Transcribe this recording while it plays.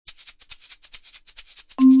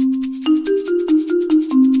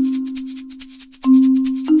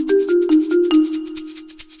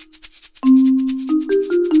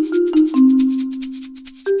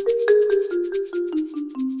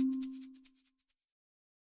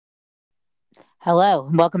Hello,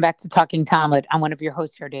 and welcome back to Talking Talmud. I'm one of your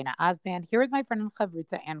hosts, Yardena Osband, here with my friend and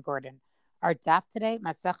Chavruta Ann Gordon. Our daf today,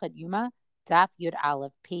 Masechet Yuma, daf Yud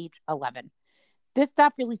Aleph, page 11. This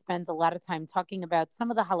daf really spends a lot of time talking about some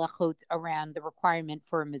of the halachot around the requirement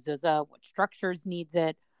for a mezuzah, what structures needs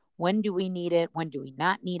it, when do we need it, when do we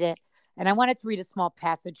not need it. And I wanted to read a small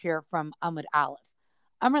passage here from Amud Aleph.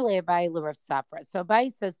 Amar le Abai l'Rav Safra. So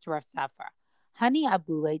Abai says to Rav Safra, Hani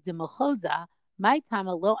abule de mechoza, my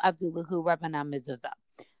tama lo abdulahu rabbanam mezuzah.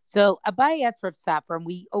 So Abai asked Rav Safra, and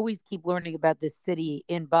we always keep learning about this city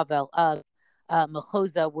in Bavel of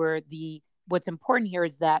Mechoza, where what's important here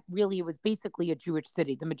is that really it was basically a Jewish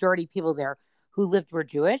city. The majority of people there who lived were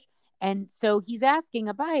Jewish. And so he's asking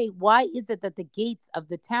Abai, why is it that the gates of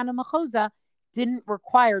the town of Mechoza didn't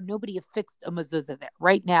require, nobody affixed a mezuzah there?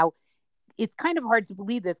 Right now, it's kind of hard to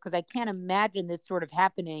believe this because I can't imagine this sort of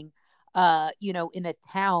happening, in a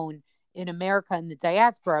town in America in the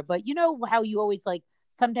diaspora. But you know how you always like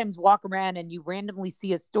sometimes walk around and you randomly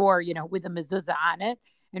see a store, with a mezuzah on it,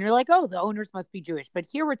 and you're like, oh, the owners must be Jewish. But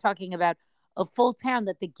here we're talking about a full town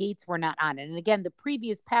that the gates were not on it. And again, the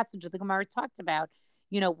previous passage of the Gemara talked about,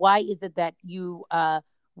 why is it that you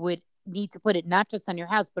would need to put it not just on your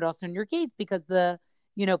house but also on your gates, because the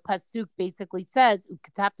pasuk basically says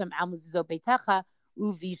ukataptam al mezuzot beitecha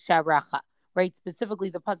uvisharecha, right? Specifically,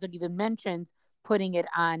 the pasuk even mentions putting it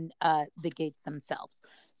on the gates themselves.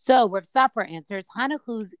 So Rav Safra answers,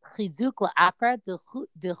 Hanachuz chizuk la'akra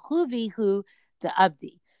dechuvihu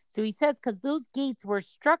de'abdi. So he says, because those gates were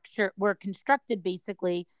constructed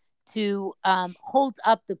basically to hold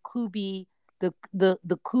up the kubi, the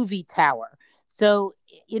kuvi tower. So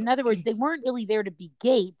in other words, they weren't really there to be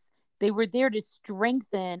gates. They were there to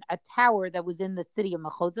strengthen a tower that was in the city of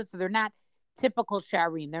Mechoza. So they're not typical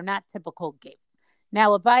sharim. They're not typical gates.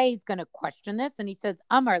 Now, Abai is going to question this, and he says,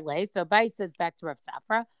 Amar le. So Abai says back to Rav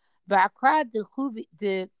Safra, V'akra de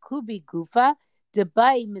kubi gufa de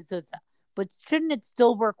bai mezuzah. But shouldn't it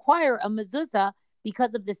still require a mezuzah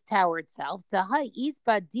because of this tower itself? Tahai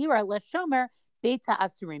isba dira leshomer beta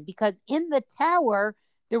asurim. Because in the tower,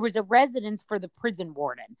 there was a residence for the prison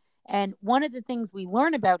warden. And one of the things we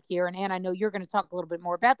learn about here, and Anne, I know you're going to talk a little bit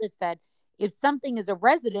more about this, that if something is a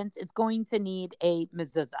residence, it's going to need a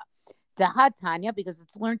mezuzah. Dahad Tanya, because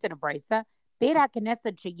it's learned in a brisa, Beit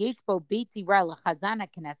HaKnesset sheyesh bo beit tira lechazan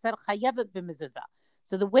HaKnesset chayevet b'mezuzah.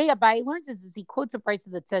 So the way Abai learns is he quotes a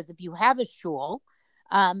brisa that says if you have a shul,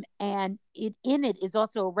 and in it is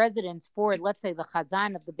also a residence for, let's say, the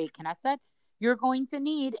chazan of the Beit Knesset, you're going to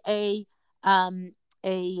need a mezuzah.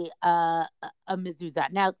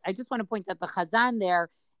 Now, I just want to point out the chazan there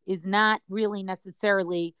is not really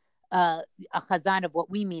necessarily a chazan of what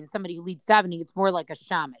we mean, somebody who leads davening. It's more like a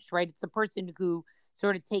shamish, right? It's the person who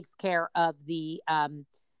sort of takes care of the Beit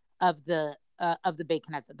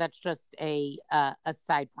Knesset. That's just a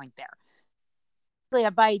side point there.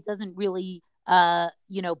 Abai doesn't really buy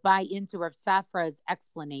into Rav Safra's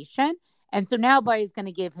explanation, and so now Abai is going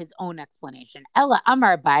to give his own explanation. Ella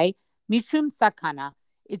Amar Abai Mishum Sakana.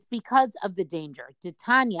 It's because of the danger.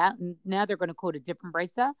 Titania. Now they're going to quote a different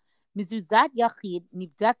brisa. Mizuzat yachid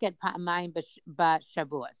nivdaket pa'amayim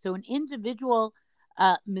b'shavua. So an individual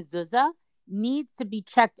mezuzah needs to be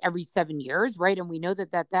checked every 7 years, right? And we know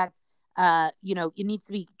that it needs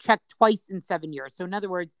to be checked twice in 7 years. So in other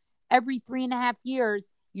words, every 3.5 years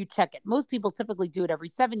you check it. Most people typically do it every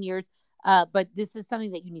 7 years, but this is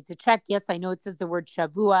something that you need to check. Yes, I know it says the word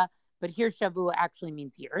shavua, but here shavua actually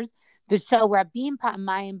means years. V'shel rabim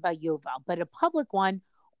pa'amayim ba'yoval, but a public one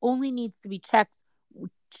only needs to be checked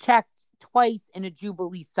twice in a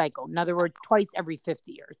jubilee cycle. In other words, twice every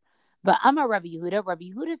 50 years. But Amar Rabbi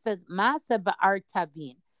Yehuda says, Masa ba'ar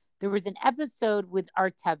tavin. There was an episode with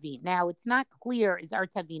Artavin. Now, it's not clear, is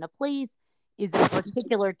Artavin a place? Is it a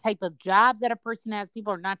particular type of job that a person has?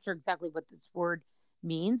 People are not sure exactly what this word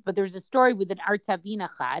means, but there's a story with an Artavin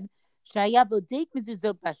Achad, Shaya Bodek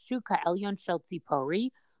Mezuzot Bashuka Elyon Shel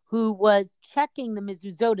Tzipori, who was checking the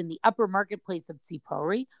mezuzot in the upper marketplace of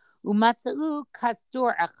Tzipori, Umatzau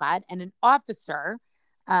Kastor Achad, and an officer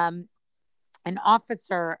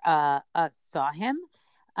saw him.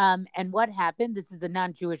 And what happened? This is a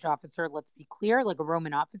non-Jewish officer, let's be clear, like a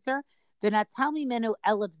Roman officer. V'natal mimenu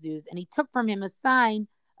elef zuz, and he took from him a fine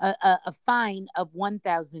of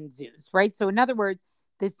 1,000 zuz, right? So in other words,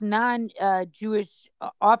 this non-Jewish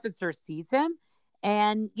officer sees him,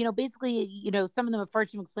 and basically, some of them at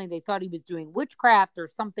first explained they thought he was doing witchcraft or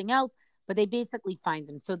something else, but they basically find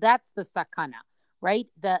him. So that's the sakana, right?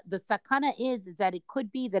 The sakana is that it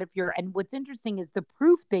could be that and what's interesting is the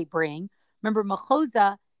proof they bring. Remember,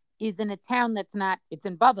 Mechoza is in a town it's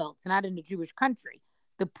in Bavel. It's not in a Jewish country.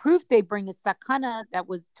 The proof they bring is sakana that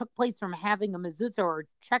took place from having a mezuzah or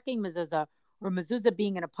checking mezuzah or mezuzah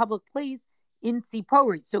being in a public place in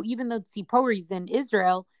Tzipori. So even though Tzipori is in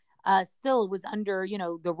Israel, still it was under,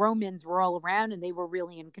 the Romans were all around and they were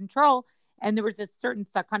really in control. And there was a certain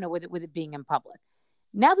sakana with it being in public.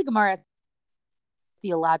 Now the Gemara asks a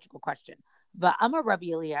theological question. Va'amar Rabbi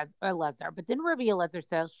Elazar, but didn't Rabbi Elazar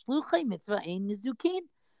say, Shluchei mitzvah ein nizukin,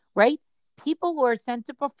 right? People who are sent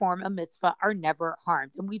to perform a mitzvah are never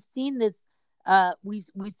harmed. And we've seen this, we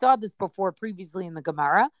saw this before previously in the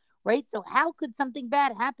Gemara, right? So how could something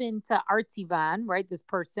bad happen to Artivan, right, this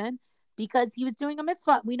person, because he was doing a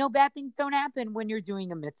mitzvah? We know bad things don't happen when you're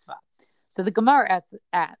doing a mitzvah. So the Gemara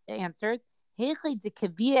answers,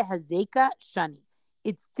 shani.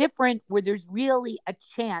 It's different where there's really a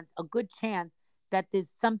good chance that there's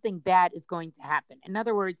something bad is going to happen. In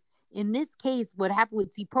other words, in this case, what happened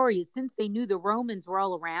with Tzipori is since they knew the Romans were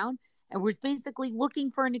all around and was basically looking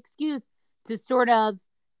for an excuse to sort of,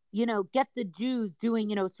 get the Jews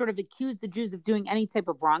doing, sort of accuse the Jews of doing any type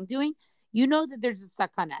of wrongdoing, that there's a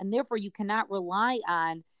sakana. And therefore, you cannot rely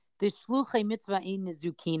on the shluchei mitzvah ein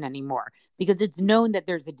nizukin anymore because it's known that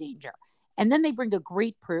there's a danger. And then they bring a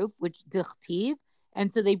great proof, which dichtiv. And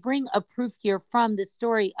so they bring a proof here from the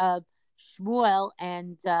story of Shmuel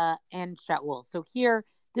and Shaul. So here,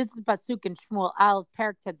 this is pasuk in Shmuel Aleph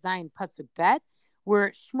Perek Tet Zayin pasuk Bet,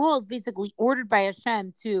 where Shmuel is basically ordered by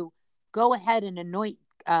Hashem to go ahead and anoint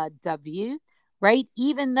David, right?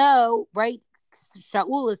 Even though, right,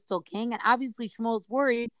 Shaul is still king, and obviously Shmuel is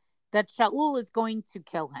worried that Shaul is going to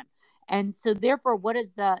kill him. And so therefore, what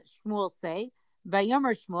does Shmuel say?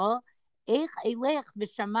 Vayomer Shmuel, Eich elech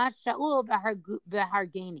v'shamash Shaul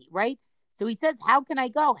v'hargeni, right? So he says, how can I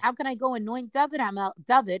go? How can I go anoint David?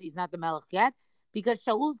 David, he's not the melech yet, because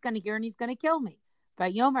Shaul's going to hear and he's going to kill me.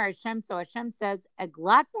 Vayomer Hashem, so Hashem says,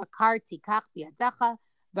 Eglat bakar tikach biyadecha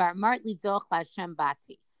v'amart lidzoch laHashem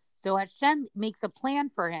bati. So Hashem makes a plan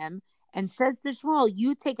for him and says to Shmuel,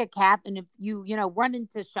 you take a cap, and if you, run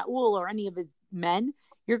into Shaul or any of his men,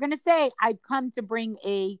 you're going to say, I've come to bring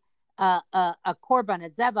a korban, a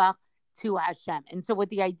zebach, to Hashem. And so what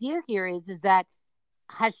the idea here is that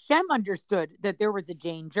Hashem understood that there was a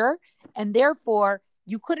danger, and therefore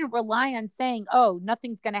you couldn't rely on saying, oh,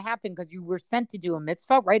 nothing's going to happen because you were sent to do a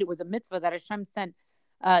mitzvah, right? It was a mitzvah that Hashem sent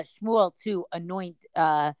Shmuel to anoint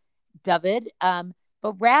David.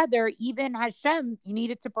 But rather, even Hashem, you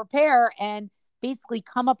needed to prepare and basically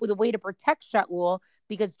come up with a way to protect Shaul,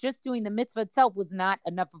 because just doing the mitzvah itself was not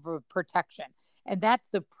enough of a protection. And that's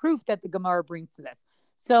the proof that the Gemara brings to this.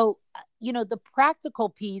 So, the practical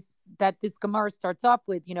piece that this Gemara starts off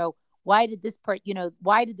with, why did this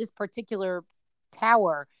particular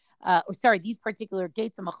tower, these particular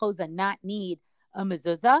gates of Machoza not need a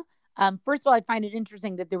mezuzah? First of all, I find it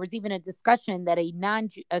interesting that there was even a discussion that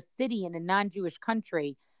a city in a non-Jewish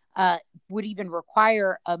country would even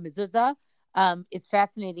require a mezuzah. Is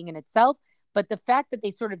fascinating in itself. But the fact that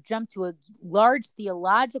they sort of jumped to a large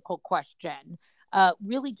theological question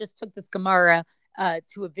really just took this Gemara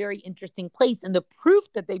to a very interesting place. And the proof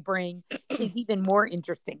that they bring is even more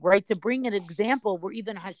interesting, right? To bring an example where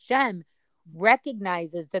even Hashem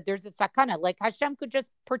recognizes that there's a sakana. Like Hashem could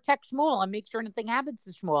just protect Shmuel and make sure nothing happens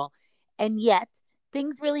to Shmuel. And yet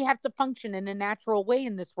things really have to function in a natural way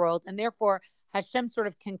in this world. And therefore Hashem sort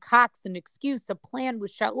of concocts an excuse, a plan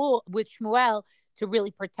with Shmuel to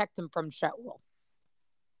really protect him from Shaul.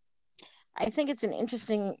 I think it's an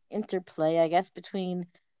interesting interplay, I guess, between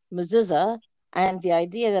mezuzah and the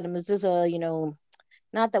idea that a mezuzah,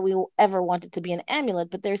 not that we ever want it to be an amulet,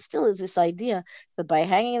 but there still is this idea that by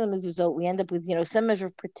hanging the mezuzah, we end up with, some measure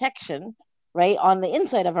of protection, right, on the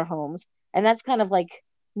inside of our homes. And that's kind of like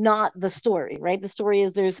not the story, right? The story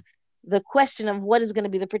is there's the question of what is going to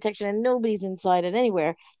be the protection, and nobody's inside it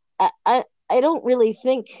anywhere. I don't really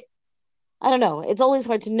think, I don't know. It's always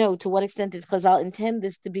hard to know to what extent did Chazal intend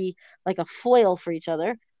this to be like a foil for each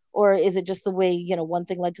other, or is it just the way, one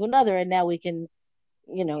thing led to another, and now we can,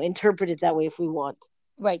 interpret it that way if we want.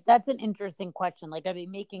 Right. That's an interesting question. Like, I've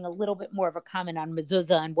been making a little bit more of a comment on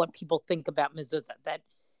mezuzah and what people think about mezuzah, that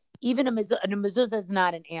even a mezuzah is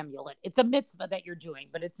not an amulet. It's a mitzvah that you're doing,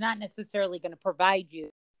 but it's not necessarily going to provide you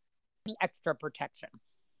any extra protection.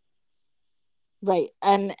 Right.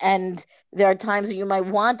 And there are times that you might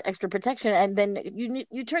want extra protection, and then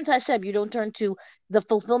you turn to Hashem. You don't turn to the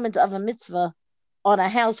fulfillment of a mitzvah on a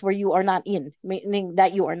house where you are not in, meaning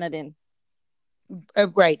that you are not in.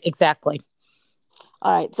 Right. Exactly.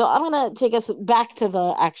 All right. So I'm going to take us back to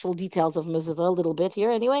the actual details of mezuzah a little bit here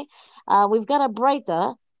anyway. We've got a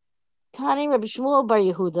Braita, Tani Rabbi Shmuel Bar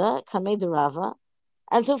Yehuda, Kamei de Rava.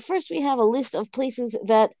 And so first we have a list of places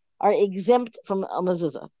that are exempt from a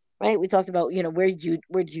mezuzah, right? We talked about, where do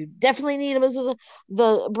you definitely need a mezuzah?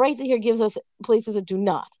 The Braita here gives us places that do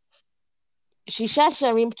not. Shisha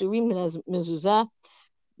sharim pturim mezuzah,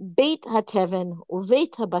 beit hateven,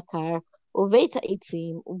 uveit habakar, uveit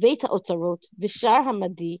haitzim, uveit haotarot, v'shar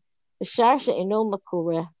hamadi, v'shar she'eno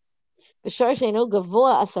makureh, v'shar she'eno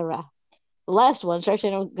gavoa asara. The last one, shar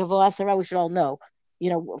she'eno gavoa asara, we should all know.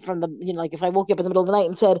 From the, like if I woke up in the middle of the night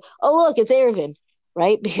and said, oh, look, it's Erevin,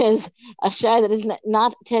 right? Because a shar that is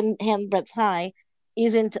not 10 handbreadths high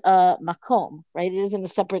isn't a makom, right? It isn't a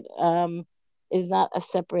separate, it is not a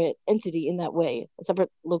separate entity in that way, a separate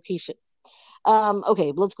location.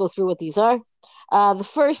 Okay, let's go through what these are. The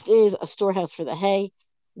first is a storehouse for the hay.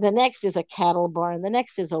 The next is a cattle barn. The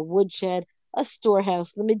next is a woodshed, a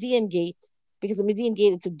storehouse, the Median gate, because the Median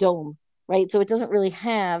gate, it's a dome, right? So it doesn't really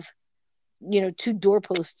have, two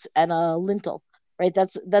doorposts and a lintel, right?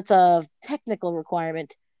 That's a technical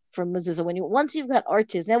requirement for mezuzah. Once you've got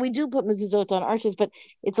arches, now we do put mezuzot on arches, but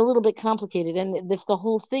it's a little bit complicated. And if the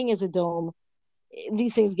whole thing is a dome,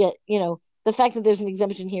 these things get, the fact that there's an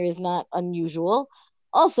exemption here is not unusual.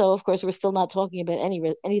 Also, of course, we're still not talking about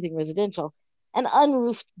anything residential. An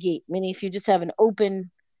unroofed gate, meaning if you just have an open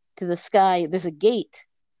to the sky, there's a gate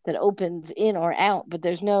that opens in or out, but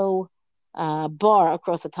there's no bar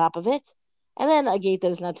across the top of it. And then a gate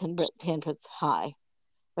that is not 10 foot high,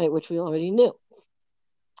 right, which we already knew.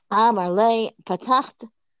 Amar le patacht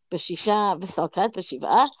b'shisha v'salkat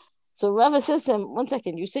b'shiva'ah. So Rava says to him, 1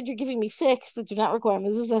 second, you said you're giving me 6 that do not require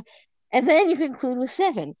mezuzah, and then you conclude with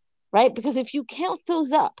 7, right? Because if you count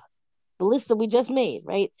those up, the list that we just made,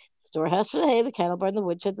 right? Storehouse for the hay, the cattle barn, the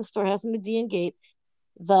woodshed, the storehouse, and Median gate,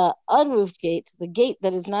 the unroofed gate, the gate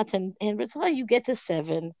that is not 10 handbreadths high, you get to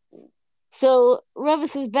 7. So Rava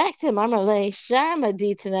says back to him, Amarle,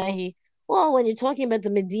 Sharmadi Tanahi. Well, when you're talking about the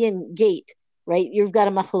Median gate, right, you've got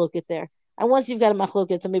a machloket there. And once you've got a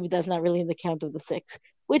machloket, so maybe that's not really in the count of the 6,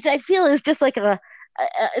 which I feel is just like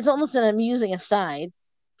it's almost an amusing aside.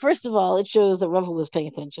 First of all, it shows that Rava was paying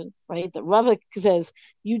attention, right? That Rava says,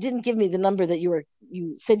 you didn't give me the number that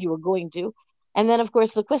you said you were going to. And then, of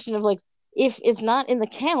course, the question of if it's not in the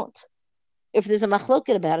count, if there's a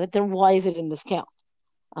machloket about it, then why is it in this count?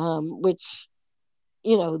 Which,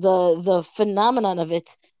 the phenomenon of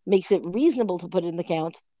it makes it reasonable to put it in the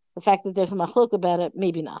count. The fact that there's a machlok about it,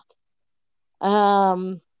 maybe not.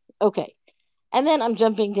 Okay. And then I'm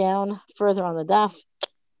jumping down further on the daf.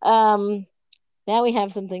 Now we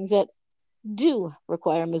have some things that do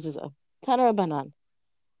require mezuzah. Tana Rabbanan.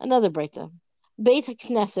 Another breita. Beit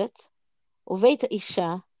Knesset, Uveit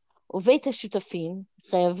Isha, Uveit Shutafin,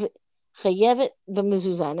 Chayevet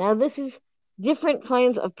b'mezuzah. Now this is different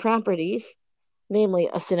kinds of properties, namely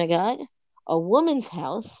a synagogue, a woman's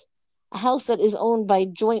house, a house that is owned by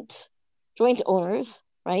joint owners,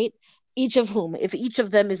 right? Each of whom, if each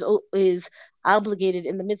of them is obligated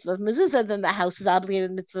in the mitzvah of mezuzah, then the house is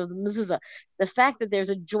obligated in the mitzvah of mezuzah. The fact that there's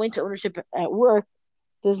a joint ownership at work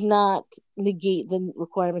does not negate the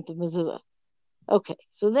requirement of mezuzah. Okay,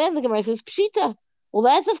 so then the Gemara says, Pshita. Well,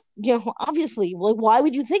 that's obviously, why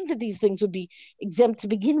would you think that these things would be exempt to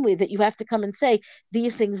begin with, that you have to come and say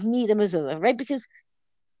these things need a mezuzah, right? Because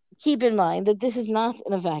keep in mind that this is not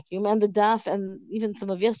in a vacuum, and the daf and even some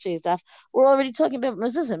of yesterday's daf, we're already talking about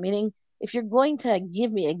mezuzah, meaning if you're going to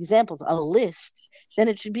give me examples, a list, then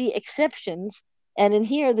it should be exceptions. And in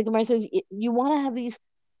here, the Gemara says you want to have these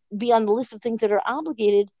be on the list of things that are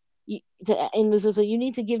obligated in mezuzah. You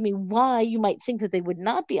need to give me why you might think that they would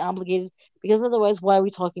not be obligated, because otherwise, why are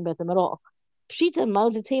we talking about them at all? Pshita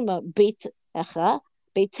ma'udatema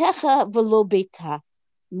beitecha velo beita.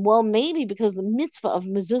 Well, maybe because the mitzvah of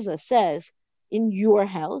mezuzah says in your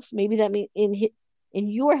house, maybe that means in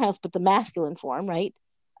your house, but the masculine form, right?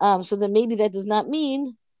 So then maybe that does not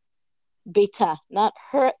mean beita, not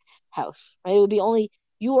her house, right? It would be only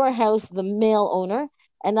your house, the male owner,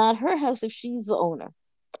 and not her house if she's the owner.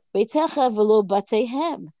 Beitecha velo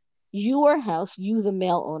batehem, your house, you the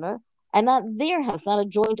male owner, and not their house, not a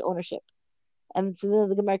joint ownership. And so then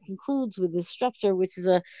the Gemara concludes with this structure, which is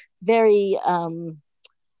a very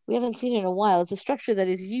we haven't seen it in a while. It's a structure that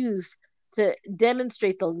is used to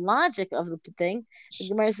demonstrate the logic of the thing. The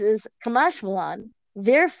Gemara says, Kamash Milan,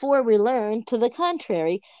 therefore we learn to the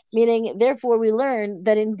contrary, meaning therefore we learn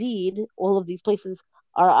that indeed all of these places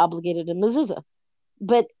are obligated in mezuzah.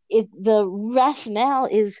 But the rationale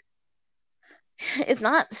is, it's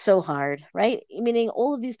not so hard, right? Meaning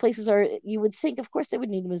all of these places are, you would think, of course, they would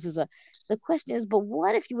need mezuzah. The question is, but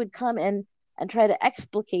what if you would come and try to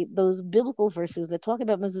explicate those biblical verses that talk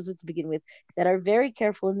about mezuzah to begin with, that are very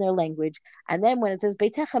careful in their language, and then when it says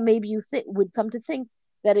beitecha, maybe you would come to think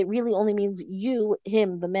that it really only means you,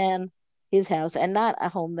 him, the man, his house, and not a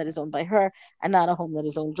home that is owned by her, and not a home that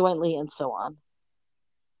is owned jointly, and so on.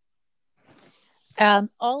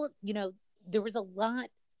 There was a lot.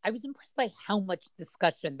 I was impressed by how much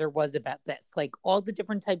discussion there was about this, like all the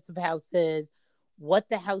different types of houses, what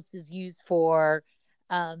the house is used for.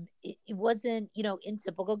 It wasn't, in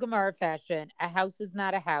typical Gemara fashion, a house is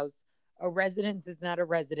not a house, a residence is not a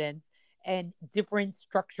residence, and different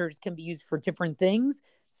structures can be used for different things.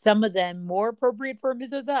 Some of them more appropriate for a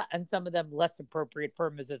mezuzah, and some of them less appropriate for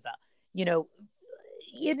a mezuzah.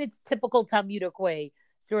 In its typical Talmudic way,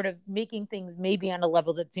 sort of making things maybe on a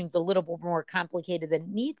level that seems a little bit more complicated than it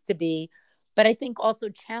needs to be. But I think also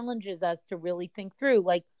challenges us to really think through,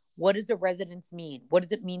 like, what does a residence mean? What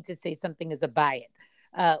does it mean to say something is a bayit?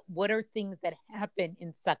 What are things that happen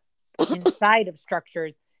inside of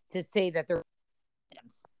structures to say that they're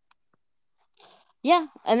items? Yeah,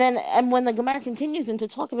 and when the Gemara continues and to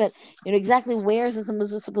talk about exactly where is this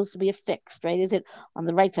mezuzah supposed to be affixed, right? Is it on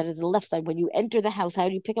the right side? Is it the left side? When you enter the house, how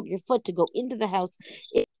do you pick up your foot to go into the house?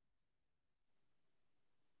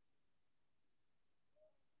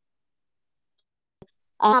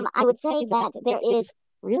 I would say that there is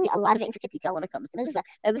really a lot of intricate detail when it comes to mezuzah.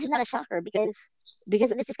 Now, this is not a shocker because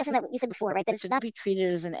in this discussion that we said before, right, that it should not be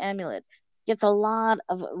treated as an amulet, gets a lot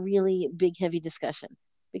of really big, heavy discussion.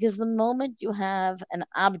 Because the moment you have an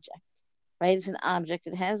object, right, it's an object,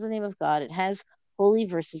 it has the name of God, it has holy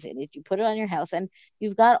verses in it, you put it on your house, and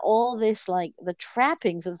you've got all this, like, the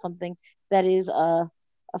trappings of something that is a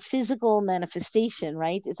physical manifestation,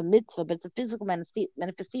 right? It's a mitzvah, but it's a physical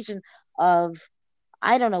manifestation of,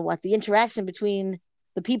 I don't know what, the interaction between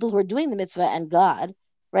the people who are doing the mitzvah and God,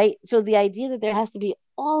 right? So the idea that there has to be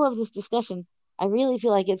all of this discussion, I really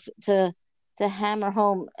feel like it's to hammer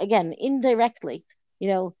home, again, indirectly,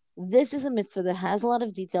 this is a mitzvah that has a lot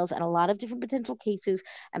of details and a lot of different potential cases,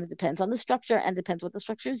 and it depends on the structure, and depends what the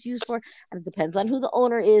structure is used for, and it depends on who the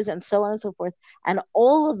owner is, and so on and so forth. And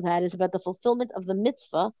all of that is about the fulfillment of the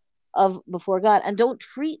mitzvah of before God. And don't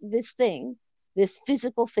treat this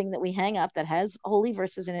physical thing that we hang up that has holy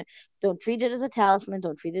verses in it, don't treat it as a talisman,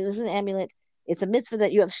 don't treat it as an amulet. It's a mitzvah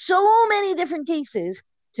that you have so many different cases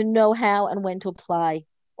to know how and when to apply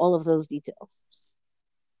all of those details.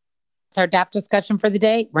 It's our DAF discussion for the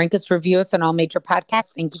day. Rank us, review us on all major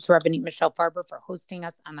podcasts. Thank you to Rabbanit Michelle Farber for hosting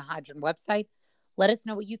us on the Hadran website. Let us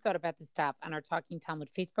know what you thought about this DAF on our Talking Talmud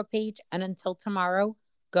Facebook page. And until tomorrow,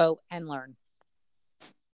 go and learn.